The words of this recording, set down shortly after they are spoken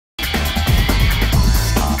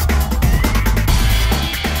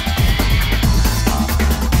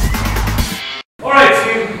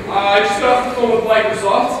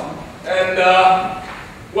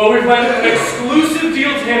Well, we've landed an exclusive deal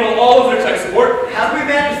to handle all of their tech support. How'd we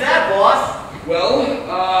manage that, boss? Well,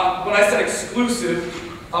 when I said exclusive,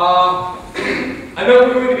 I meant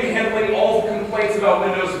we're going to be handling all the complaints about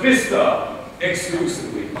Windows Vista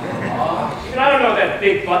exclusively. And I don't know what that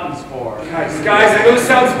big button's for. Guys, I know this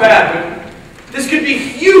sounds bad, but this could be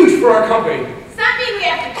huge for our company. Does that mean we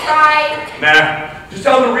have to try? Nah, just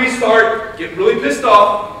tell them to restart, get really pissed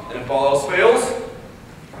off, and if all else fails,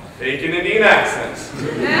 fake an Indian accent.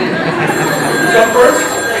 Jump first?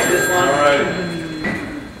 All right.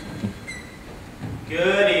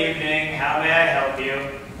 Good evening. How may I help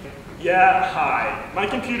you? Yeah, hi. My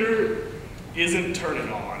computer isn't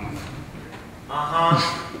turning on. Uh-huh.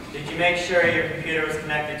 Did you make sure your computer was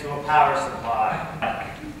connected to a power supply?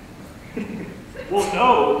 Well,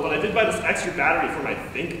 no, but I did buy this extra battery for my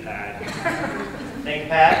ThinkPad.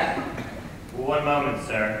 ThinkPad? One moment,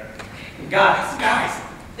 sir. Guys,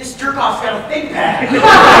 this jerk-off's got a ThinkPad.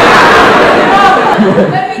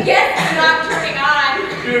 Let me guess, it's not turning on.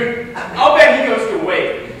 Dude, I'll bet he goes to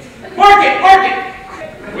wait. Mark it!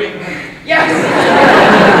 Wait. Yes!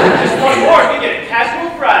 Just one more, we get a casual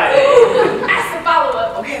Friday. Ooh, that's the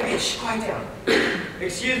follow-up. Okay, bitch, quiet down.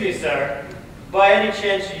 Excuse me, sir. By any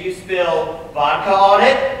chance, did you spill vodka on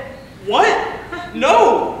it? What?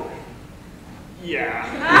 No! Yeah.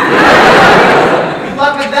 Good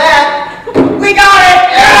luck with that. We got it!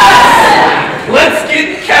 Yes! Let's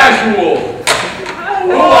get casual.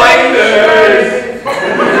 Blinders.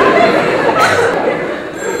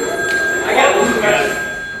 I got a question.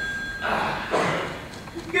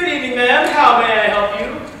 Good evening, ma'am. How may I help you?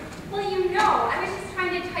 Well, you know, I was just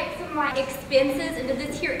trying to type some of my expenses into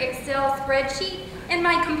this here Excel spreadsheet, and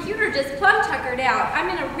my computer just plumb tuckered out. I'm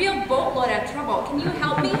in a real boatload of trouble. Can you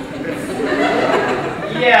help me?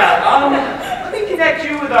 Yeah, let me connect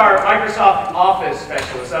you with our Microsoft Office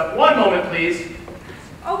specialist. One moment, please.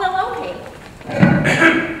 Oh, well, okay.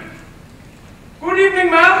 Good evening,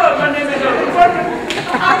 ma'am. My name is Rupert.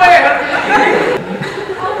 How may I help you?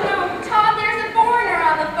 Oh, no, Todd, there's a foreigner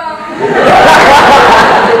on the phone.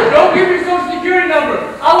 Don't give me social security number.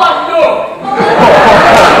 I'll lock the door.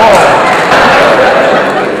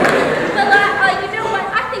 Well, you know what?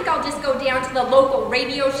 I think I'll just go down to the local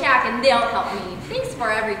Radio Shack and they'll help me. Thanks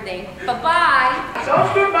for everything. Bye-bye.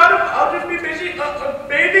 Sounds good, madam. I'll just be busy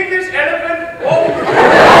bathing this elephant. Oh.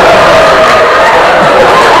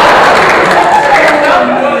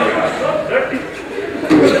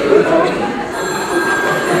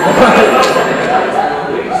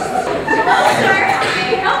 Hello, sir. How may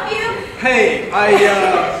I help you? Hey, I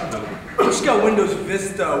just got Windows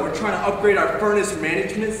Vista. We're trying to upgrade our furnace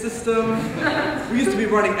management system. We used to be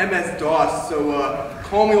running MS-DOS, so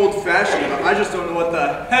call me old-fashioned, but I just don't know what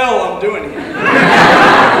the hell I'm doing here.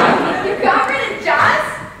 You got rid of DOS?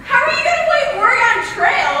 How are you going to play Oregon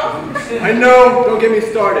Trail? I know, don't get me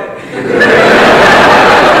started.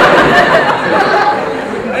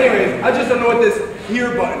 Anyways, I just don't know what this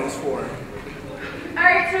here button is for.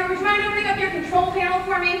 Alright, sir, would you mind opening up your control panel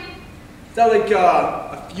for me? Is that like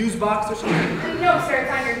a fuse box or something? No, sir,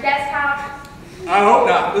 it's on your desktop. I hope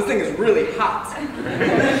not. This thing is really hot.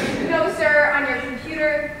 No, sir, on your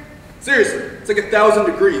computer. Seriously, it's like 1,000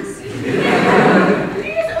 degrees. Can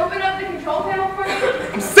you just open up the control panel for me?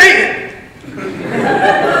 I'm Satan!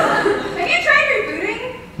 Have you tried rebooting?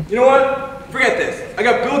 You know what? Forget this. I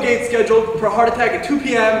got Bill Gates scheduled for a heart attack at 2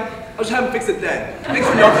 p.m. I'll just have him fix it then. Thanks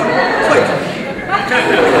for nothing. Click.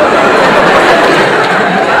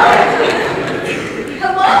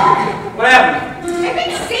 Hello? What happened? I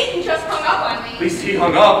think Satan just hung up on me. At least he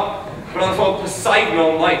hung up. But on the phone, Poseidon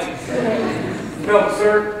all night. No,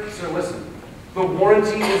 sir, listen. The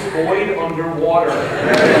warranty is void underwater. I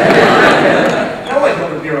don't like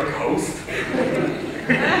living near a coast.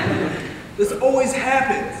 This always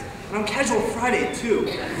happens. And on Casual Friday, too.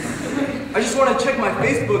 I just want to check my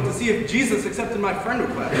Facebook to see if Jesus accepted my friend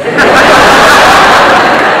request.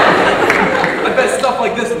 I bet stuff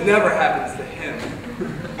like this never happens to him.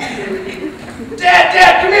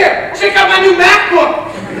 Dad, come here! Check out my new MacBook!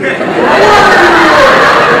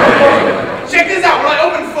 Check this out, when I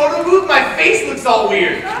open Photo Booth, my face looks all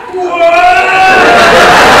weird. Whoa!